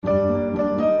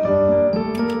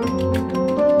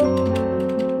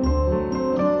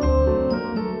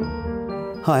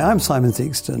Hi, I'm Simon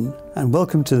Theakston, and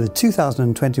welcome to the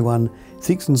 2021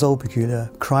 Theakston's Old Peculier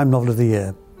Crime Novel of the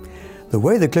Year. The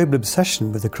way the global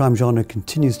obsession with the crime genre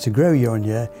continues to grow year on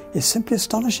year is simply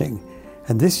astonishing,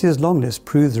 and this year's longlist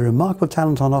proves the remarkable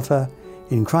talent on offer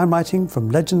in crime writing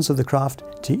from legends of the craft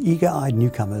to eager-eyed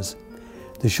newcomers.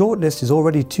 The shortlist is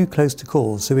already too close to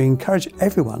call, so we encourage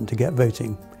everyone to get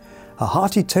voting. A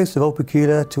hearty toast of Old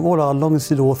Peculier to all our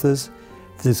long-listed authors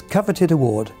for this coveted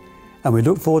award, and we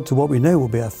look forward to what we know will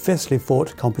be a fiercely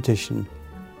fought competition.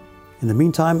 In the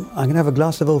meantime, I'm going to have a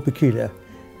glass of Old Peculier,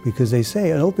 because they say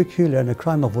an Old Peculier and a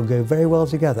crime novel go very well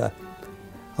together.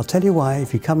 I'll tell you why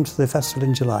if you come to the festival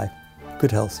in July. Good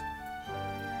health.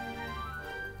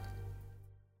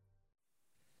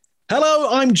 Hello,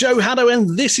 I'm Joe Haddo,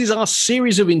 and this is our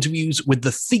series of interviews with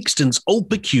the Theakston's Old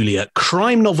Peculier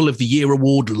Crime Novel of the Year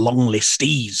Award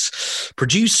longlistees,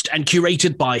 produced and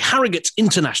curated by Harrogate's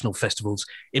International Festivals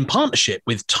in partnership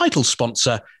with title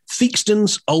sponsor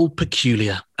Theakston's Old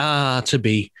Peculier. To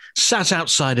be sat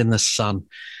outside in the sun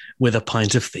with a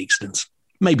pint of Theakston's.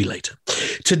 Maybe later.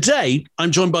 Today,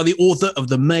 I'm joined by the author of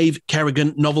the Maeve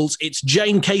Kerrigan novels. It's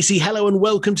Jane Casey. Hello and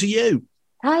welcome to you.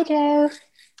 Hi, Joe.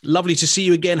 Lovely to see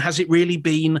you again. Has it really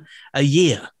been a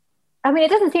year? I mean, it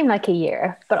doesn't seem like a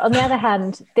year, but on the other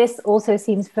hand, this also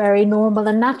seems very normal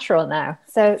and natural now.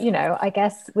 So, I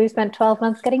guess we've spent 12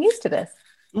 months getting used to this.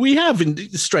 We have, in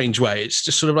a strange way. It's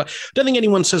just sort of like, I don't think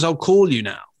anyone says, I'll call you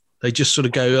now. They just sort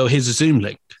of go, oh, here's a Zoom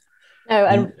link. No,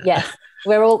 and yes,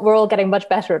 we're all getting much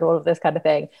better at all of this kind of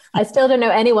thing. I still don't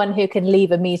know anyone who can leave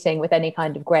a meeting with any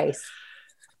kind of grace.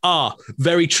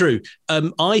 Very true.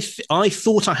 I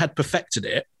thought I had perfected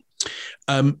it,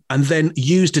 and then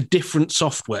used a different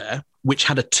software which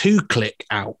had a 2-click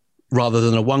out rather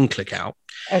than a 1-click out.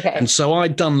 Okay. And so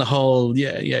I'd done the whole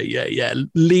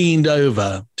leaned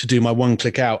over to do my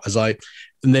 1-click out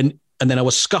and then I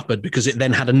was scuppered because it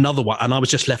then had another one, and I was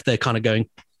just left there kind of going.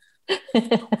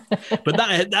 But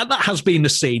that has been the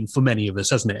scene for many of us,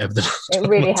 hasn't it? It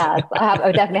really has.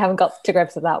 I definitely haven't got to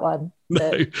grips with that one.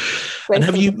 No. And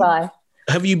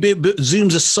have you been,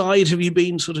 Zooms aside, have you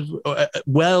been sort of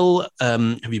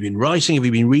have you been writing? Have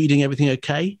you been reading? Everything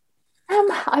okay?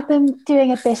 I've been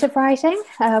doing a bit of writing,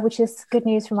 which is good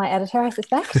news for my editor, I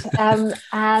suspect. And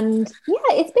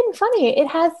yeah, it's been funny. It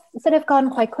has sort of gone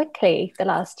quite quickly the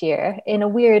last year in a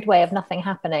weird way of nothing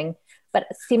happening. But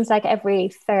it seems like every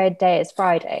third day is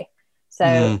Friday.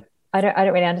 So I don't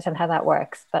really understand how that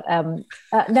works. But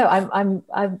no,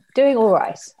 I'm doing all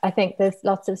right. I think there's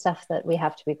lots of stuff that we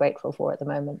have to be grateful for at the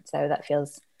moment. So that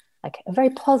feels like a very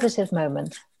positive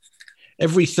moment.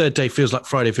 Every third day feels like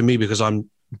Friday for me because I'm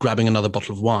grabbing another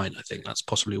bottle of wine. I think that's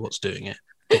possibly what's doing it.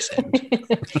 This end.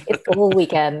 It's all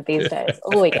weekend these days,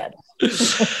 all weekend.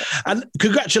 And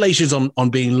congratulations on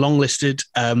being longlisted.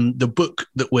 The book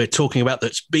that we're talking about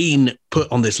that's been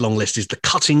put on this long list is The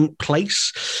Cutting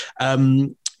Place.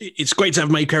 It's great to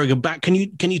have Maeve Kerrigan back. Can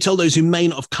you tell those who may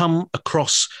not have come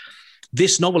across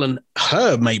this novel and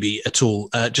her maybe at all,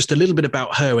 just a little bit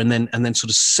about her and then sort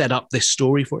of set up this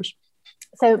story for us?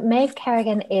 So Maeve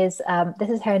Kerrigan is, this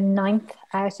is her 9th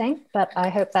outing, but I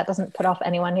hope that doesn't put off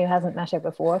anyone who hasn't met her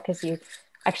before, because you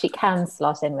actually can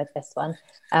slot in with this one.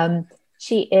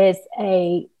 She is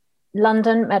a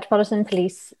London Metropolitan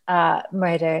Police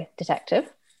murder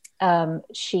detective.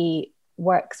 She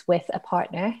works with a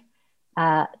partner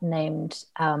named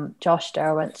Josh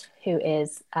Derwent, who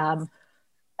is a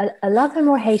love him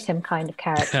or hate him kind of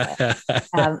character,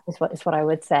 is what I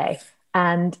would say.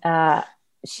 And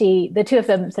the two of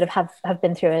them sort of have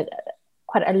been through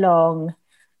quite a long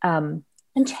and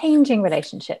changing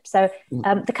relationship. So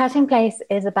The Cutting Place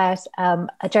is about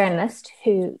a journalist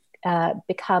who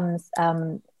becomes,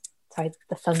 sorry,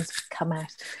 the sun's come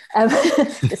out,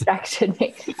 distracted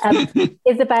me,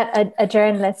 is about a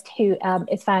journalist who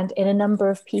is found in a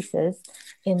number of pieces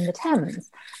in the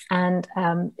Thames. And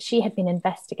she had been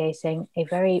investigating a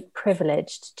very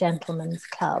privileged gentleman's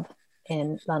club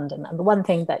in London. And the one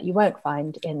thing that you won't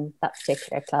find in that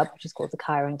particular club, which is called the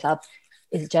Chiron Club,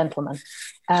 is gentlemen.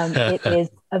 It is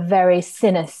a very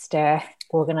sinister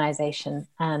organisation,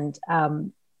 and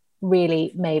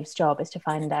really Maeve's job is to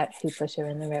find out who put her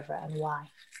in the river and why.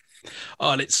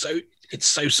 Oh, and it's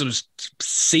so sort of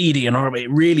seedy and horrible.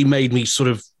 It really made me sort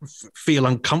of feel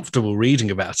uncomfortable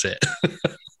reading about it.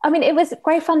 I mean, it was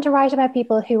great fun to write about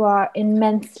people who are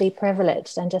immensely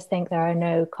privileged and just think there are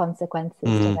no consequences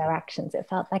to their actions. It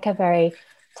felt like a very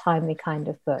timely kind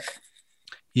of book.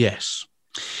 Yes.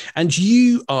 And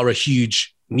you are a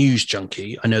huge news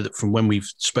junkie. I know that from when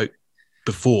we've spoke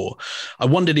before. I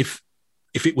wondered if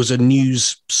it was a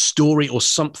news story or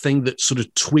something that sort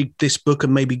of twigged this book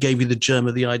and maybe gave you the germ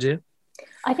of the idea.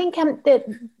 I think that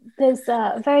there's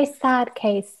a very sad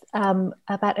case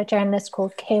about a journalist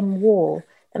called Kim Wall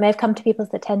that may have come to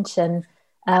people's attention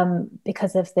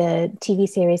because of the TV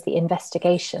series The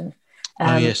Investigation.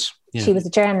 Yes. Yeah. She was a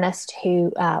journalist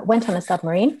who went on a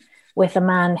submarine with a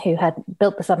man who had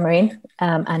built the submarine,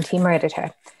 and he murdered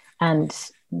her and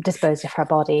disposed of her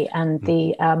body.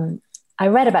 And I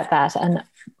read about that, and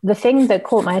the thing that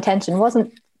caught my attention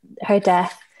wasn't her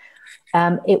death.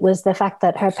 It was the fact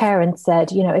that her parents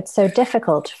said, it's so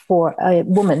difficult for a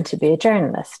woman to be a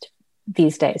journalist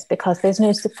these days because there's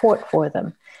no support for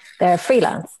them. They're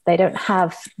freelance. They don't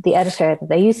have the editor that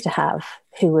they used to have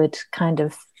who would kind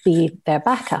of be their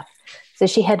backup. So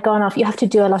she had gone off. You have to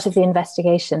do a lot of the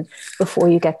investigation before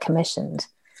you get commissioned.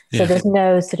 So there's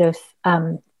no sort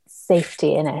of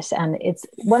safety in it. And it's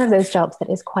one of those jobs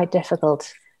that is quite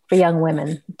difficult for young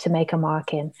women to make a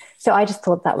mark in. So I just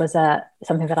thought that was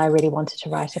something that I really wanted to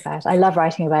write about. I love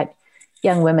writing about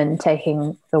young women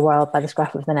taking the world by the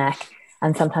scruff of the neck.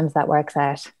 And sometimes that works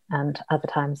out and other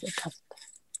times it doesn't.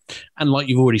 And like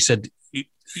you've already said,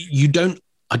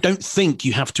 I don't think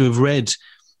you have to have read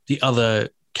the other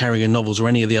Carrigan novels or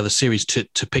any of the other series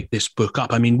to pick this book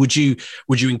up. I mean, would you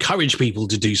encourage people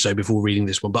to do so before reading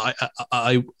this one? But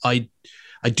I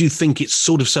do think it's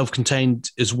sort of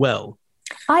self-contained as well.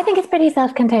 I think it's pretty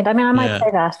self-contained. I mean, I might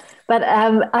say that, but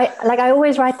I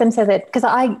always write them so that, because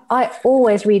I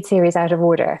always read series out of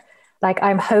order. Like,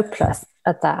 I'm hopeless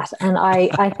at that. And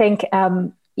I think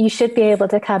you should be able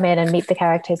to come in and meet the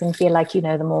characters and feel like you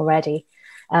know them already.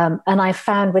 And I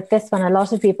found with this one, a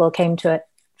lot of people came to it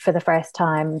for the first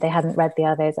time. They hadn't read the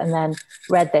others and then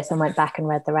read this and went back and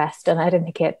read the rest. And I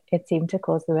didn't think it seemed to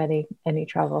cause them any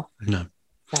trouble. No.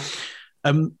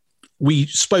 So. We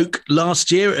spoke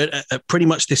last year at pretty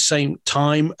much this same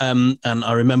time, and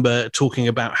I remember talking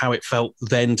about how it felt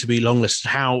then to be longlisted.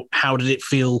 How did it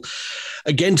feel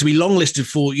again to be longlisted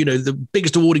for the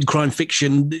biggest award in crime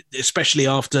fiction, especially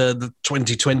after the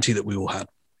 2020 that we all had?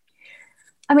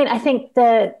 I mean, I think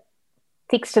the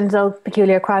Theakston's Old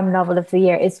Peculier Crime Novel of the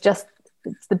Year is just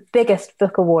it's the biggest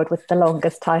book award with the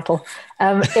longest title.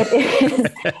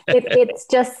 It's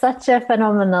just such a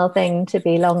phenomenal thing to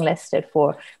be longlisted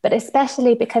for, but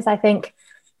especially because I think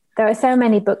there are so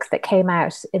many books that came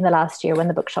out in the last year when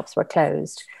the bookshops were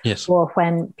closed, yes, or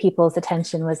when people's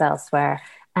attention was elsewhere.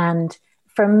 And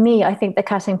for me, I think The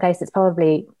Cutting Place is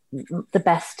probably the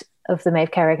best of the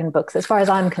Maeve Kerrigan books, as far as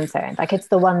I'm concerned. Like, it's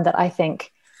the one that I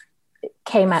think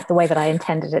came out the way that I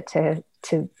intended it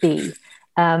to be.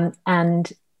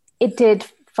 And it did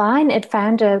fine. It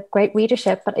found a great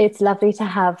readership, but it's lovely to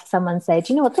have someone say,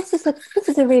 do you know what, this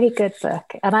is a really good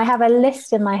book. And I have a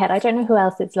list in my head. I don't know who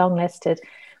else it's long listed,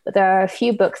 but there are a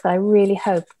few books that I really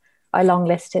hope are long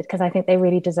listed because I think they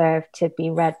really deserve to be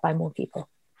read by more people.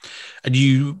 And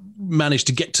you managed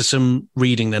to get to some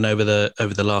reading then over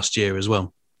the last year as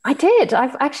well? I did.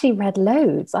 I've actually read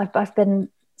loads. I've been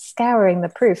scouring the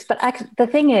proofs, but the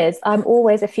thing is, I'm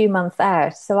always a few months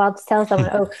out. So I'll tell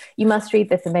someone, "Oh, you must read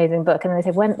this amazing book," and they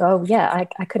say, "When?" "Oh, yeah,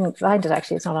 I couldn't find it.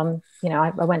 Actually, it's not on. I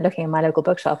went looking in my local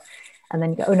bookshop," and then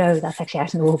you go, "Oh no, that's actually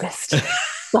out in August."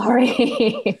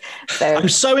 Sorry. So I'm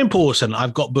so important.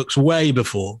 I've got books way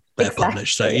before they're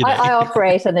published. So I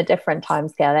operate on a different time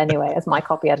scale anyway, as my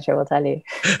copy editor will tell you.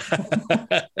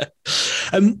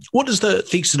 What does the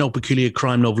Theakston Old Peculier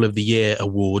Crime Novel of the Year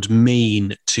award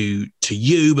mean to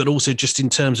you, but also just in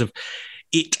terms of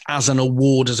it as an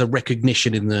award, as a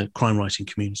recognition in the crime writing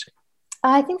community?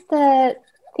 I think the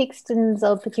Theakston's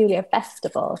Old Peculier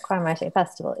Festival, Crime Writing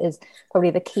Festival, is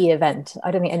probably the key event.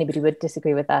 I don't think anybody would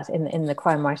disagree with that in the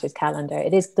crime writers calendar.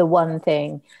 It is the one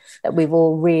thing that we've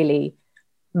all really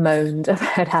moaned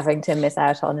about having to miss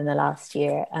out on in the last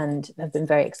year and have been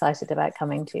very excited about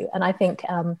coming to. And I think,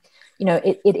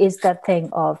 it is that thing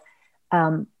of,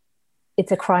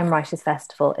 it's a crime writers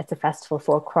festival. It's a festival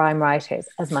for crime writers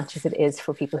as much as it is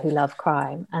for people who love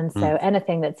crime. And so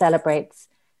anything that celebrates,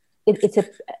 it's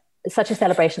such a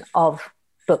celebration of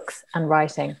books and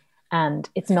writing. And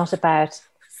it's not about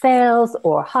sales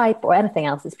or hype or anything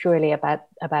else. It's purely about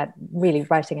really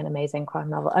writing an amazing crime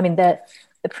novel. I mean, the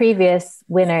previous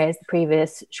winners, the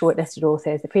previous shortlisted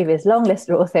authors, the previous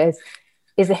longlisted authors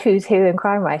is a who's who in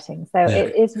crime writing. So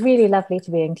it's really lovely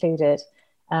to be included.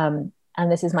 And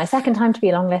this is my second time to be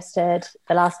longlisted.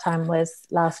 The last time was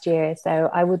last year. So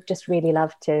I would just really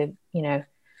love to,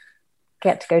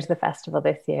 get to go to the festival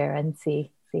this year and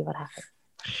see what happens.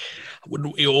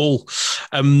 Wouldn't we all?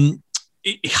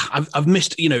 I've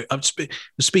missed, I've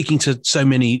speaking to so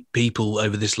many people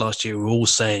over this last year who are all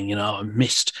saying, I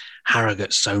missed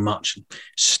Harrogate so much,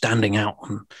 standing out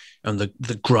on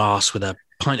the grass with a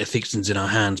pint of Theakston's in our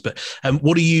hands. But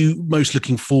what are you most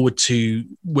looking forward to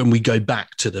when we go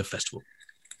back to the festival?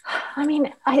 I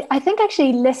mean, I think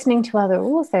actually listening to other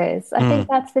authors, I think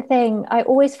that's the thing. I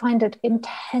always find it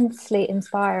intensely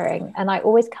inspiring. And I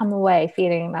always come away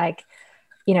feeling like,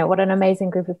 you know, what an amazing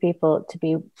group of people to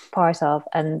be part of.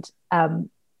 And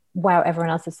wow, everyone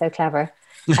else is so clever.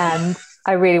 And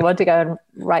I really want to go and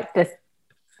write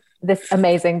this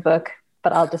amazing book,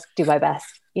 but I'll just do my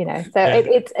best, you know. So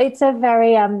it's a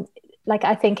very, like,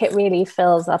 I think it really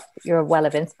fills up your well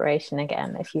of inspiration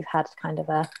again if you've had kind of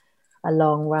a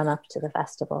long run up to the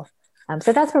festival.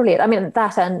 So that's probably it. I mean,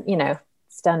 that and, you know,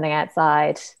 standing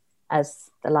outside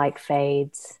as the light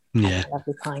fades, a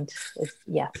lovely pint is,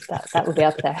 that would be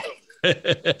up there.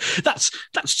 That's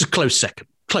a close second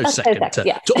to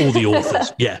all the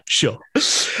authors. Yeah, sure.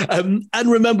 And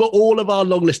remember, all of our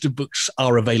long list of books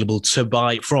are available to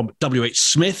buy from WH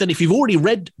Smith. And if you've already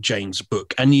read Jane's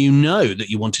book and you know that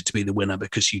you want it to be the winner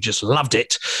because you just loved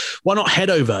it, why not head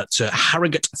over to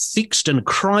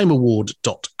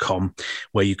HarrogateTheakstonCrimeAward.com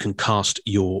where you can cast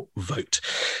your vote.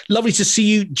 Lovely to see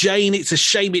you, Jane. It's a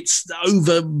shame it's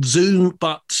over Zoom,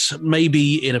 but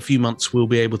maybe in a few months we'll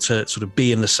be able to sort of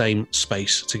be in the same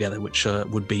space together, which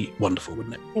would be wonderful,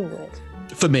 wouldn't it? It would.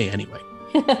 For me, anyway.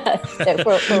 So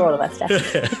for all of us,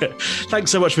 definitely.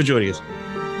 Thanks so much for joining us.